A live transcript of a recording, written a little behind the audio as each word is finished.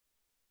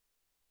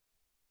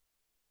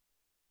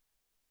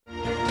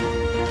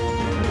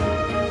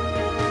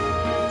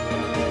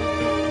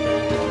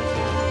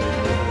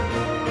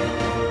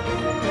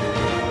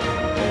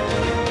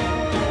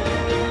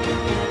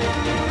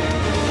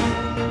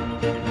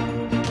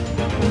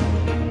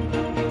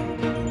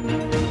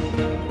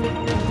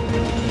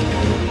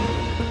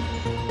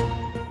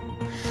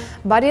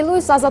Բարի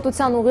լույս,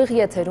 Ազատության ուղիղ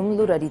եթերում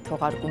լուրերի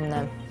թողարկումն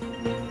է։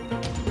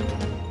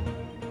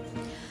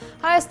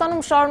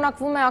 Հայաստանում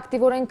շարունակվում է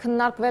ակտիվորեն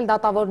քննարկվել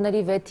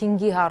դատավորների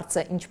վեթինգի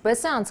հարցը, ինչպես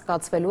է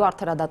անցկացվելու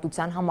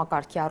արդարադատության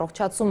համակարգի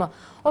առողջացումը,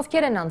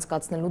 ովքեր են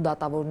անցկացնելու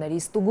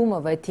դատավորների ստուգումը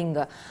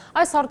վեթինգը։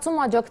 Այս հարցում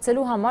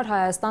աջակցելու համար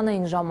Հայաստանը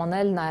ինչ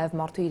ժամանել նաև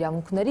մարդու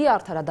իրավունքների,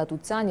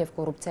 արդարադատության և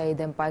կոռուպցիայի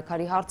դեմ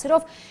պայքարի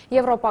հարցերով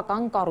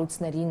եվրոպական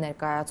կառույցների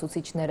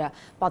ներկայացուցիչները։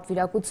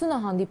 Պատվիրակությունը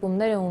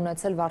հանդիպումներ է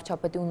ունեցել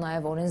վարչապետի ու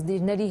նաև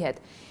օրենսդիրների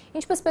հետ։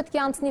 Ինչպես պետք է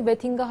անցնի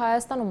վեթինգը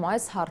Հայաստանում,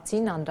 այս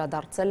հարցին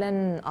անդրադարձել են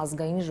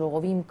ազգային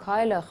ժողովի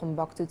քայլը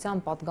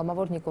խմբակցության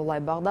պատգամավոր Նիկոլայ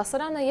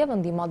Բաղդասարյանը և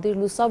ընդդիմադիր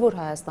Լուսավոր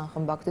Հայաստան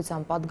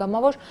խմբակցության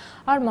պատգամավոր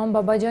Արման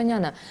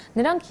Բաբաջանյանը։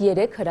 Նրանք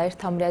երեկ Հրայր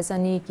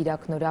Թամրազյանի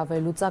կիրակնօրյա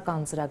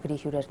վերլուծական ծրագրի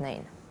հյուրերն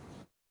էին։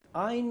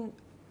 Այն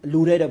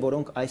լուրերը,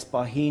 որոնք այս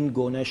պահին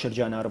գոնե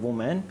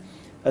շրջանառվում են,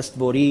 ըստ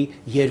որի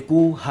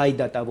երկու հայ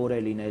դատավոր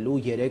է լինելու,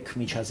 3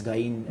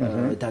 միջազգային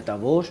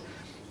դատավոր,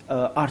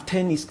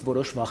 արդեն իսկ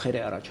որոշ վախեր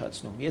է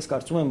առաջացնում։ Ես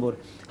կարծում եմ, որ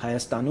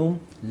Հայաստանում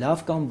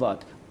լավ կամ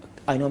վատ,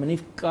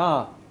 այնուամենայնիվ կա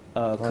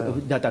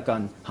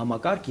դատական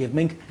համակարգ եւ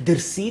մենք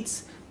դրսից,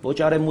 ոչ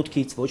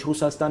արևմուտքից, ոչ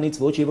Ռուսաստանից,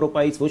 ոչ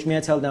Եվրոպայից, ոչ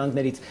Միացյալ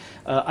Նահանգներից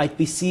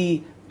այդպիսի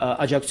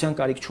աջակցության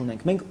կարիք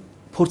չունենք։ Մենք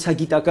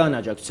փորձագիտական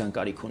աջակցության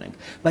կարիք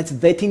ունենք, բայց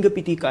վեթինգը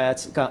պիտի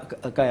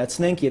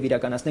կայացնենք եւ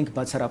իրականացնենք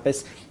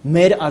բացառապես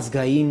մեր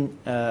ազգային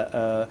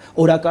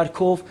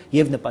օրակարգով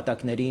եւ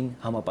նպատակներին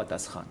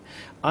համապատասխան։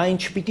 Այն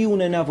չպիտի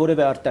ունենա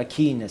որևէ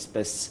արտաքին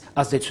այսպես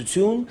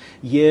ազդեցություն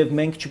եւ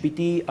մենք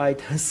չպիտի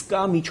այդ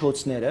հսկա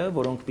միջոցները,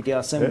 որոնք պիտի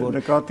ասեմ, որ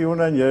նկատի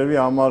ունեն երևի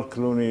Ամալ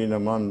Քլունի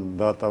նման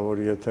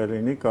դատավորի եթե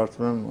լինի,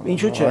 կարծում եմ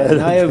ինչու՞ չէ,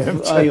 նաեւ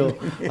այո,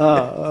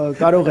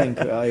 կարող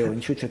ենք, այո,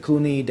 ինչու՞ չէ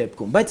Քլունիի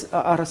դեպքում, բայց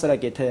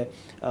առհասարակ եթե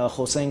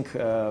խոսենք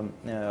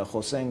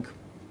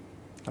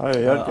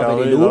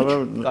ավելի լուրջ,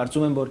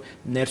 կարծում եմ, որ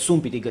ներսում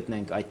պիտի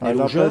գտնենք այդ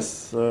ներուժը,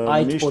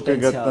 այդ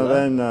պոտենցիալը։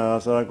 Գտնվեն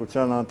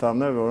հասարակության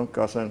անդամներ, որոնք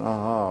կասեն,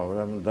 ահա,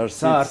 ուրեմն դրսից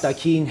սա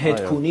արտաքին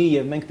հետք ունի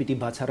եւ մենք պիտի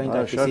բացառենք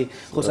այդպիսի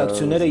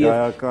խոսակցությունները եւ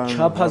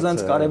չափազանց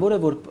կարեւոր է,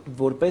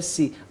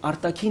 որպեսզի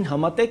արտաքին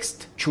համատեքստ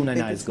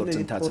չունենա այս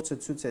գործընթացը։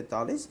 Ցույց է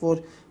տալիս, որ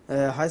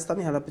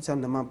Հայաստանի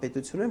Հանրապետության նման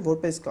պետությունում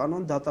որպես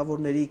կանոն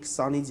դատավորների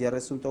 20-ից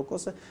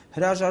 30%-ը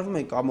հրաժարվում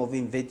են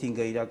կամովին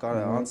վեթինգը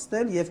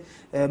իրականացնել եւ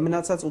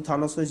մնացած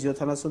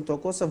 80-ից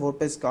 70%-ը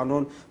որպես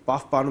կանոն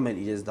պահպանում են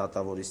իրենց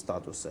դատավորի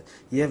ստատուսը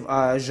եւ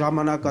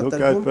ժամանակատրվում։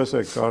 Դուք այդպես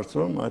եք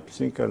կարծում,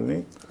 այդպեսին կլինի։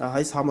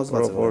 Այս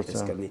համոզված եմ, որ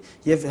այդպես կլինի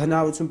եւ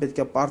հնարավորություն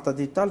պետք է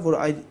պարտադիր տալ, որ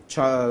այդ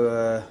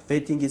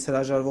վեթինգից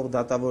հրաժարվող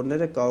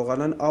դատավորները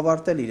կարողանան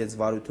ավարտել իրենց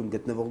վարույթում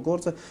գտնվող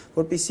գործը,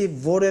 որպեսզի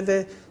որևէ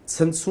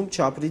ցնցում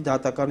չապրի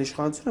դատական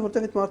իշխանությունը,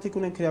 որտեղ այդ մարդիկ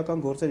ունեն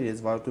քրեական գործեր իրենց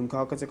վարույթում,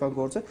 քաղաքացիական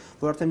գործեր,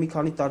 որ արդեն մի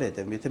քանի տարի է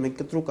տևում։ Եթե մենք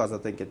կտրուկ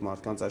ազատենք այդ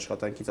մարդկանց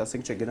աշխատանքից,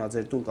 ասենք չէ գնա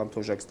ձեր տուն կամ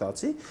թոշակ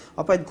ստացի,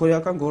 ապա այդ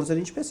քրեական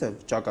գործերը ինչպես է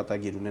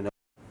ճակատագիր ունենա։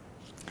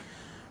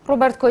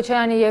 Ռոբերտ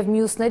Քոչարյանի և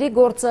մյուսների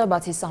գործը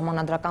բացի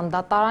սահմանադրական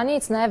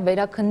դատարանից նաև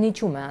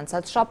վերաքննիչում է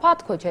անցած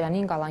շաբաթ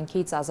Քոչարյանին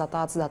կալանքից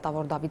ազատած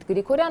դատավոր Դավիթ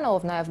Գրիգորյանը,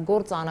 ով նաև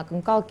գործը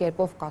անակնկալ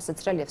կերպով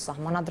կասեցրել և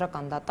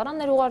սահմանադրական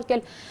դատարաններ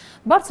ուղարկել,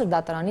 բարձր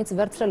դատարանից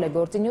վերցրել է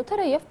գործի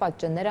նյութերը և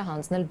պատճենները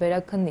հանձնել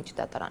վերաքննիչ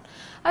դատարան։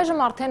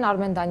 Այժմ արդեն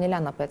Արմեն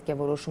Դանիելյանը պետք է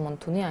որոշում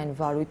ընդունի այն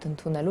վարույթ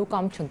ընդունելու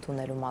կամ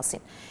չընդունելու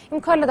մասին։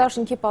 Իմ քայլը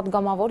դաշինքի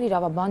պատգամավոր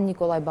իրավաբան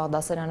Նիկոլայ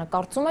Բաղդասարյանը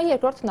կարծում է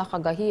երկրորդ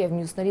նախագահի և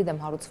մյուսների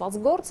դեմ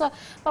հարուցված գործը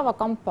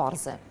բավական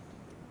պարզ է։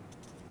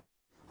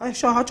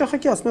 Այս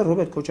հաճախակի ասում են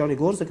Ռոբերտ Քոչարյանի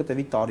գործը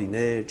կտևի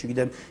տարիներ,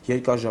 չգիտեմ,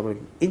 երկար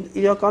ժամանակ։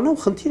 Իրականում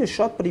խնդիրը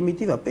շատ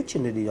պրիմիտիվ է, պետք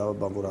չէ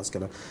իրավաբան որ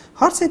հասկանա։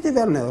 Հարցը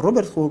հետևյալն է,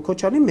 Ռոբերտ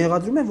Քոչարյանին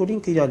մեղադրում են, որ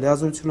ինքը իր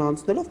լիազորությունը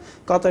անցնելով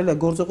կատարել է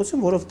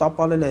գործողություն, որով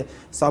տապալել է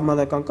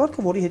սահմանադրական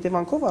կարգը, որի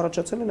հետևանքով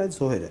առաջացել են այդ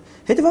զոհերը։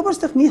 Հետևաբար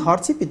այստեղ մի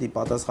հարցի պիտի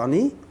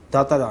պատասխանի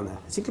դատարանը,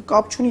 այսինքն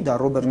կապ չունի դա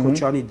Ռոբերտ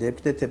Քոչարյանի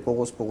դեպքն է, թե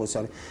Պողոս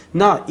Պողոսյանի։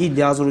 Նա իր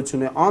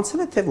լիազորությունը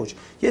անցել է, թե ոչ։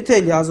 Եթե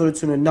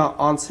լիազորությունը նա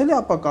անցել է,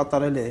 ապա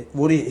կատարել է,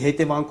 որի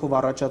հետևանքով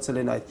առաջացել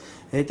են այդ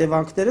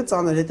հետևանքները,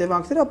 ծանր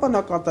հետևանքները, ապա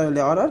նա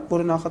կատարել է արարք,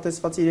 որը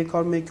նախատեսված է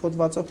 301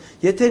 հոդվածով։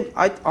 Եթե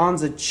այդ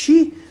անձը չի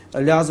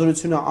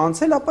լիազորությունը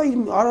անցել, ապա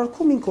իր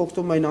արարքում ինքը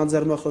օգտվում է այն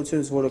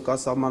անձեռնմխելիությունից, որը կա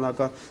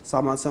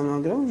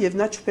սահմանադրամում, եւ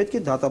նա չպետք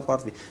է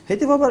դատապարտվի։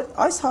 Հետևաբար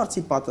այս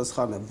հարցի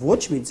պատասխանը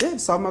ոչ մի ձև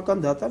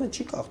սահմանական դատարանը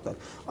չի կարող տալ։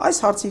 Այս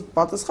հարցի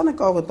պատասխանը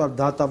կարող է տալ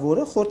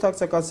դատավորը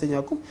խորհրդակցական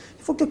սենյակում,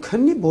 որ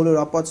կքննի բոլոր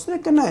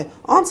ապացույցները, կնայի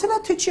անցել է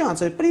թե չի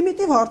անցել,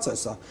 պրիմիտիվ հարց է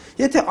սա։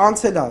 Եթե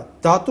անցել է,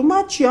 դատում է,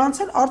 չի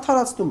անցել,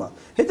 արդարացնում է։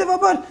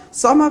 Հետևաբար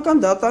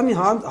սահմանական դատարանի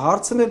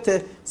հարցնել, թե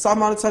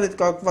սահմանության հետ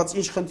կապված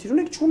ինչ խնդիր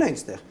ունենք,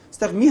 չունենք այստեղ։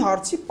 Այստեղ մի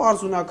հարցի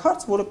պարզունակ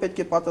հարց, որը պետք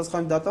է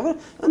պատասխանի դատավոր,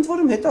 ընդ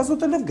որում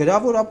հետազոտելով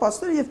գրավոր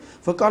ապացույցները եւ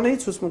վկաների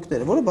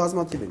ցուցմունքները, որը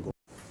բազմաթիվ են։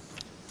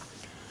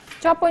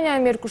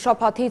 Ճապոնիայում երկու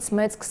շաբաթից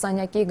մեծ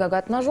 20-յակի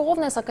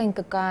գագաթնաժողովն է, սակայն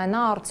կկայանա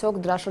արդյոք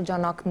դրա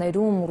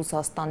շրջանակներում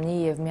Ռուսաստանի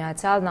և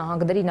Միացյալ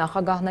Նահանգների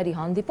նախագահների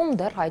հանդիպում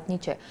դեռ հայտնի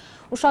չէ։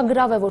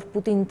 Ուշագրավ է, որ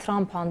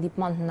Պուտին-Թրամփ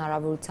հանդիպման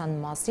հնարավորության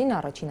մասին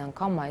առաջին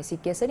անգամ մայիսի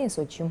կեսերին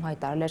Սոչիում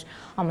հայտարարել էր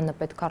ԱՄՆ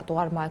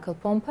պետքարտուղար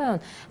Մայքլ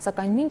Պոմպեոն,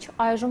 սակայն մինչ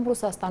այժմ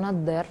Ռուսաստանը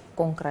դեռ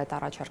կոնկրետ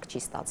առաջարկ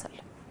չի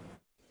ստացել։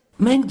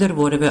 Մենք դեռ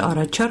որևէ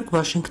առաջարկ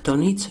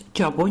Վաշինգտոնից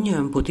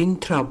Ճապոնիայում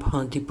Պուտին-Թրամփ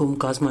հանդիպում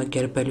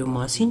կազմակերպելու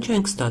մասին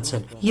չենք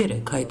ստացել։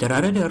 Երեկ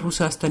հայտարարել է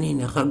Ռուսաստանի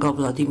նախագահ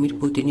Վլադիմիր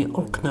Պուտինի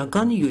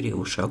օգնական Յուրի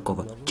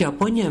Ուշակովը։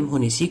 Ճապոնիայում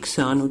հունիսի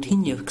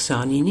 28-ին և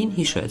 29-ին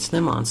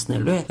հիշեցնեմ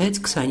անցնելու է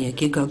մեծ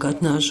 20-յակի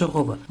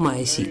գագաթնաժողովը։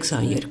 Մայիսի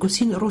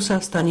 22-ին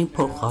Ռուսաստանի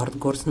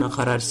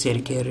փոխարտգործնախարար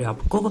Սերգեյ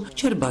Ռյաբկովը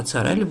չէր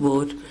բացառել,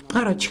 որ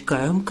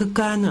առաջիկայում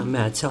կկայանա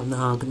Միացյալ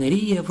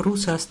Նահանգների և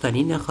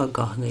Ռուսաստանի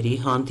նախագահների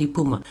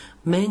հանդիպումը։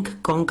 Մենք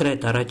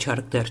կոնկրետ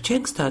առաջարկ դեռ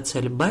չենք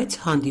ստացել, բայց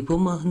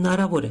հանդիպումը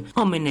հնարավոր է։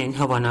 Ամենայն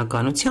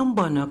հավանականությամբ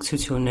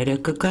բանակցությունները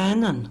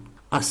կկայանան,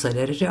 ասել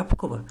էր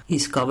Ռյաբկովը։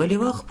 Իսկ ավելի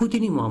վաղ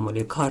Պուտինի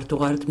մամուլի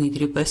քարտուղար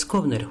Դմիտրի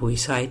Պեսկովն էր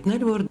հույս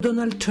հայտնել, որ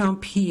Դոնալդ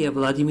Թրամփի և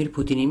Վլադիմիր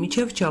Պուտինի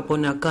միջև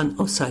ճապոնական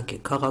Օսակե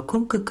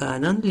քաղաքում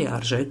կկայանան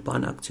լիարժեք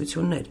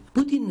բանակցություններ։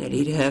 Պուտինն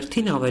էլ իր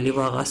հերթին ավելի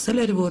վաղ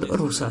ասել էր, որ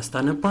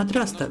Ռուսաստանը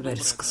պատրաստ է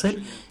վերսկսել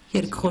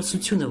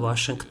երկխոսությունը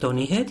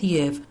Վաշինգտոնի հետ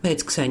և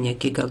մեծ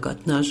 20-յակի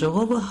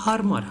գագաթնաժողովը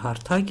հարմար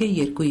հարթակ է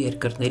երկու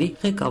երկրների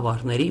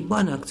ղեկավարների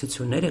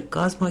բանակցությունները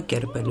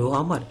կազմակերպելու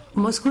համար։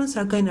 Մոսկվան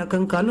սակայն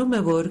ակնկալում է,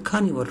 որ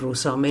քանի որ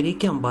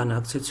ռուս-ամերիկյան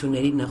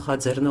բանակցությունների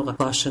նախաձեռնողը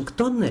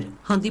Վաշինգտոնն էր,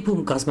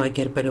 հանդիպում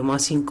կազմակերպելու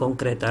մասին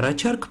կոնկրետ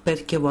առաջարկ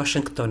պետք է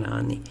Վաշինգտոնը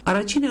անի։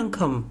 Առաջին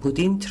անգամ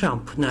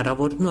Պուտին-Թրամփ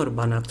հնարավոր նոր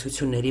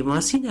բանակցությունների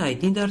մասին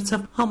հայտնի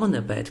դարձավ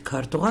ԱՄՆ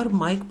պետքարտուղար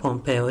Մայք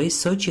Պոմպեոյի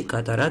Սոչի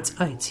կատարած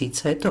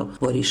այցից հետո,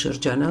 որի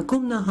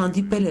շրջանակում նա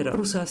հանդիպել էր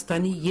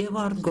Ռուսաստանի և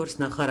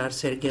արտգործնախարար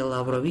Սերգեյ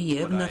Լավրովի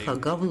և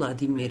նախագահ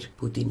Վլադիմիր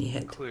Պուտինի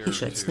հետ։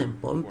 Հիշեցնեմ,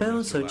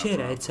 Պոմպեոն Սոչի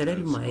էր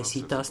այցելել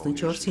մայիսի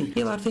 14-ին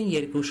և արդեն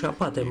երկու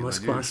շաբաթ է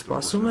Մոսկվան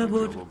սպասում է,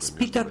 որ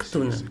Սպիտակ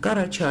տունը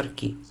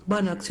կառաջարկի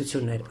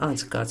բանակցություններ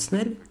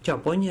անցկացնել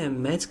Ճապոնիայի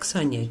մեծ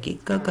 20-յակի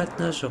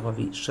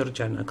գագաթնաժողովի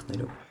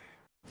շրջանակներում։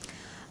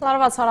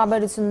 Լարված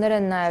հարաբերություններ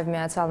են նաև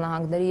Միացյալ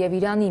Նահանգների և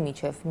Իրանի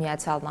միջև։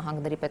 Միացյալ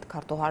Նահանգների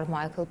պետքարտուղար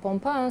Մայքլ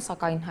Պոմպեոն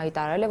սակայն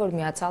հայտարարել է, որ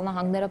Միացյալ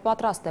Նահանգները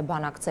պատրաստ է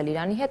բանակցել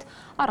Իրանի հետ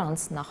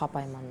առանց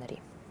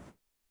նախապայմանների։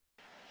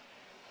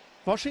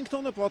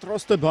 Վաշինգտոնը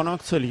պատրաստ է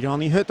բանակցել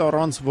Իրանի հետ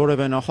առանց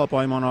որևէ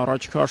նախապայման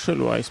առաջ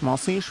քաշելու։ Այս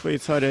մասին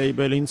Շվեյցարիայի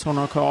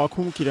Բելինցոնա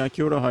քաղաքում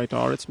կիրակի օրը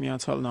հայտարարեց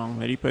Միացյալ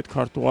Նահանգների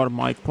պետքարտուղար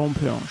Մայք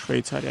Պոմպեոն։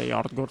 Շվեյցարիայի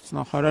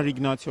արտգործնախարար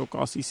Իգնացիո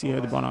Կասիսի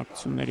հետ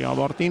բանակցությունների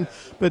ավարտին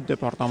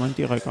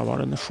պետդեպարտամենտի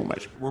ղեկավարը նշում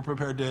էր.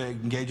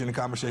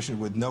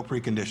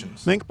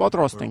 Մենք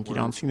պատրաստ ենք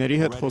իրանցիների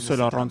հետ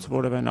խոսել առանց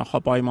որևէ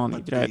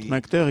նախապայմանի։ Դրա հետ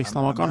մեկտեղ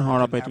Իսլամական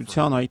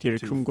Հանրապետության այդ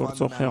երկրում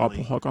գործող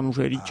հեղափոխական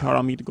ուժերի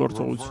չարամիտ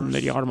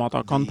գործողությունների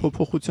արմատական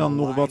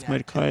փոփոխությանն ուղղված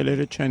մեր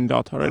քայլերը չեն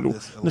դադարելու,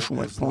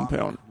 նշում էր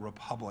Պոմպեոն։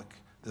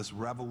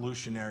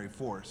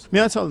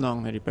 Միացյալ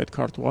Նահանգների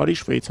պետքարտուղարի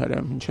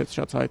Շվեյցարիայում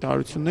հնչեցրած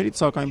հայտարարություններից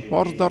սակայն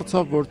պարզ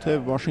դարձավ, որ թե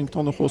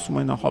Վաշինգտոնը խոսում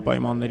է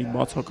նախապայմանների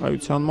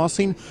բացակայության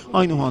մասին,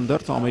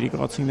 այնուհանդերձ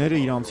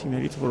ամերիկացիները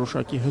իրանցիներից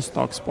որոշակի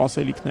հստակ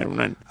սպասելիքներ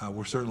ունեն։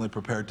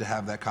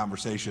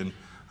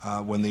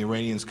 When the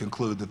Iranians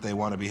conclude that they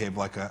want to behave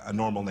like a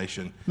normal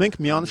nation. Մենք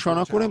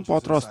միանշանակորեն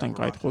պատրաստ ենք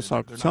այդ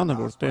խոսակցությանը,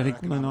 որ տեղի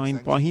կունենա այն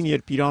պահին,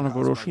 երբ Իրանը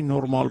որոշի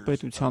նորմալ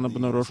պետությանը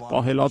բնորոշ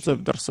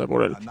պահելաձև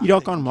դրսևորել։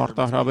 Իրական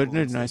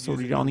մարտահրավերներն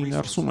այսօր Իրանի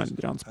ներսում են,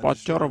 դրանց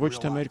պատճառը ոչ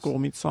թե մեր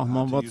կողմից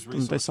սահմանված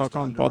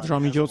տնտեսական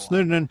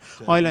պատժամիջոցներն են,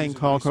 այլ այն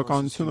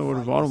քաղաքականությունը, որ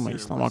վարում է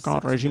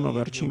իսլամական ռեժիմը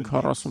վերջին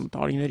 40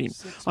 տարիներին։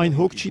 Այն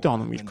հոգ չի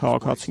տանում իր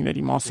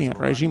քաղաքացիների մասին,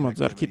 ռեժիմը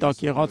ձեռքի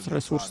տակ եղած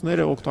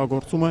ռեսուրսները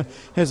օգտագործում է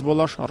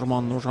Հեզբոլլա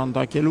շարժման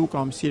օժանդակելու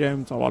կամ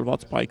Սիրիայում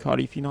ծավալված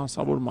պայքարի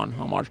ֆինանսավորման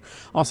համար։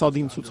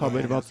 Ասադին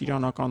ցուցաբերված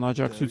իրանական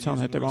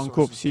աջակցության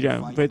հետևանքով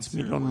Սիրիայում 6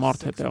 միլիոն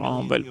մարդ է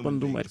տեղահանվել,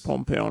 պնդում էր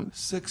Պոմպեոն։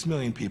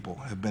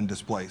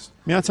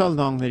 Միացյալ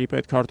Նահանգների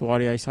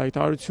պետքարտուղարի այս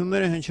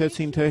հայտարարությունները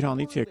հնչեցին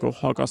Թեհրանից եկող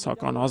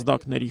հակասական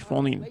ազդակների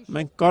ֆոնին։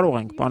 Մենք կարող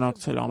ենք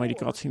բանակցել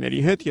ամերիկացիների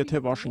հետ,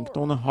 եթե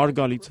Վաշինգտոնը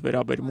հարգալից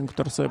վերաբերմունք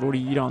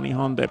դրսևորի Իրանի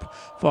հանդեպ։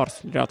 Ֆարս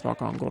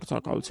լրատվական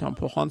գործակալության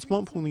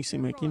փոխանցմամբ հունիսի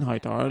 1-ին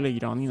հայտարարել է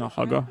Իրանի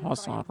նախագահ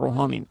Հասան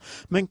Ռոհանին։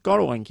 Մենք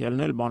կարող ենք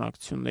ելնել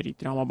բանակցությունների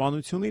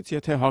տրամաբանությունից,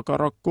 եթե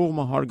հակառակ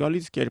կողմը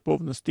հարգալից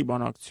կերպով նստի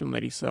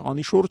բանակցությունների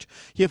սեղանի շուրջ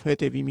և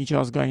հետևի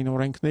միջազգային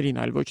օրենքներին,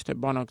 այլ ոչ թե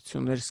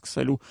բանակցություններ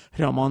սկսելու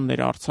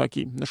հրամաններ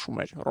արձակի, նշում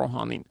էր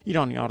Ռոհանին։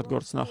 Իրանի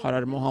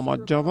արտգործնախարար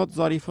Մոհամմադ Ջավադ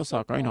Զարիֆը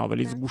սակայն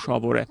ավելի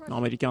զգուշավոր է։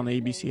 Ամերիկյան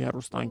ABC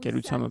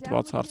հեռուստաընկերությանը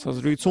տված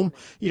հարցազրույցում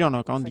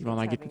իրանական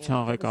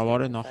դիվանագիտության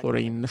ղեկավարը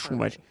նախօրեին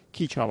նշում էր.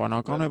 Քիչ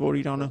հավանական է, որ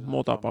Իրանը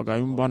մոտ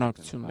ապագայում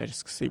բանակցություններ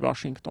սկսի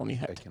Վաշինգտոնի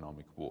հետ։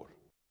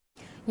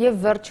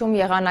 Եվ վերջում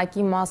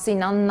եղանակի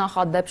մասին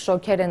աննախադեպ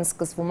շոքեր են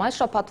սկսվում։ Այս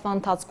շաբաթվա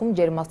ընթացքում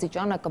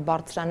ջերմաստիճանը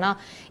կբարձրանա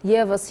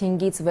ևս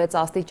 5-ից 6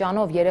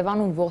 աստիճանով։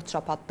 Երևանում ողջ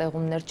շաբաթ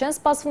տեղումներ չեն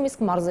սպասվում,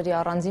 իսկ մարզերի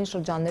առանձին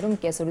շրջաններում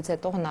կեսօրից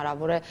հետո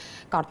հնարավոր է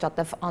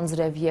կարճատև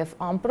անձրև եւ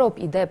ամպրոպ։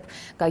 Իդեպ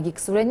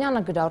Գագիկ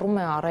Սուրենյանը գրառում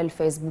է առել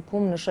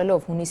Facebook-ում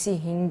նշելով հունիսի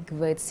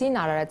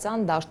 5-6-ին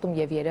Արարատյան դաշտում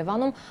եւ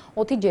Երևանում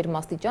օդի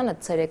ջերմաստիճանը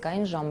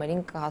ցերեկային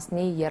ժամերին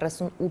կհասնի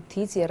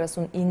 38-ից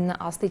 39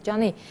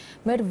 աստիճանի։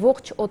 Մեր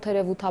ողջ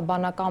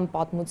օդերևութաբանական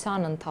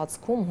պատմության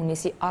ընթացքում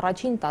հունիսի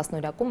առաջին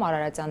տասնօրյակում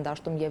Արարատյան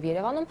դաշտում եւ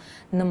Երևանում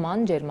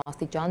նման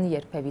ջերմաստիճան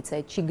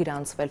երբևիցե չի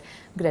գրանցվել,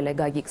 գրել է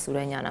Գագիկ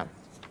Սուրենյանը։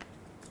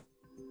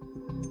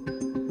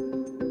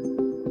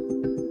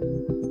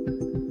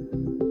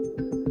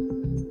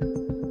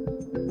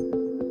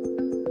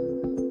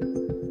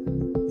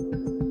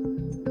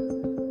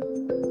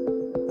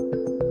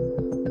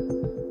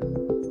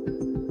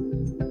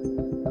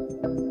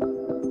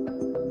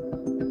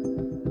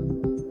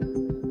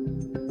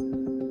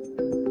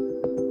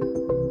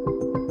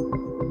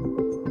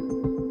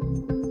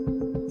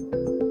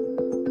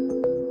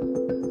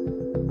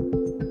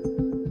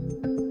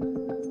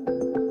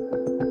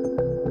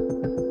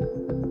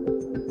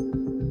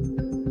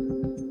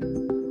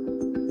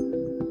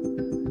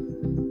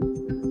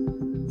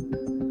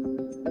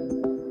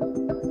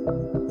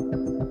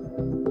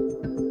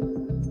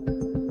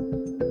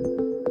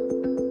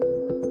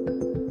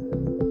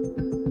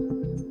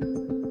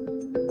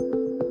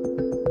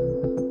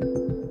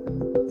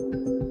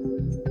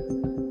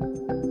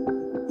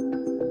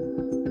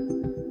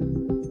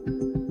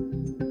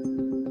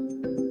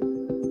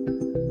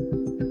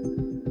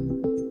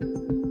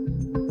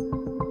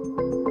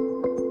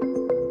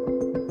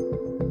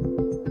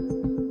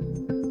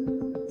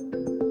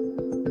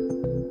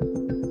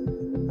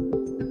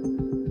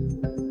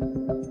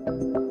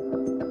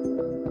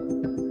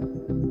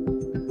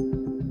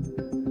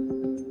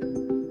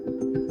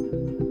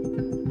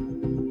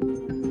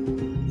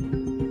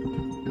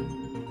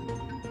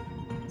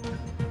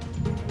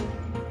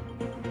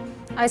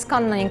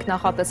 Այսքանն ենք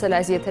նախատեսել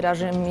այս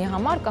եթերաժամի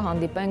համար,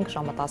 կհանդիպենք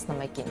ժամը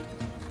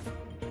 11-ին։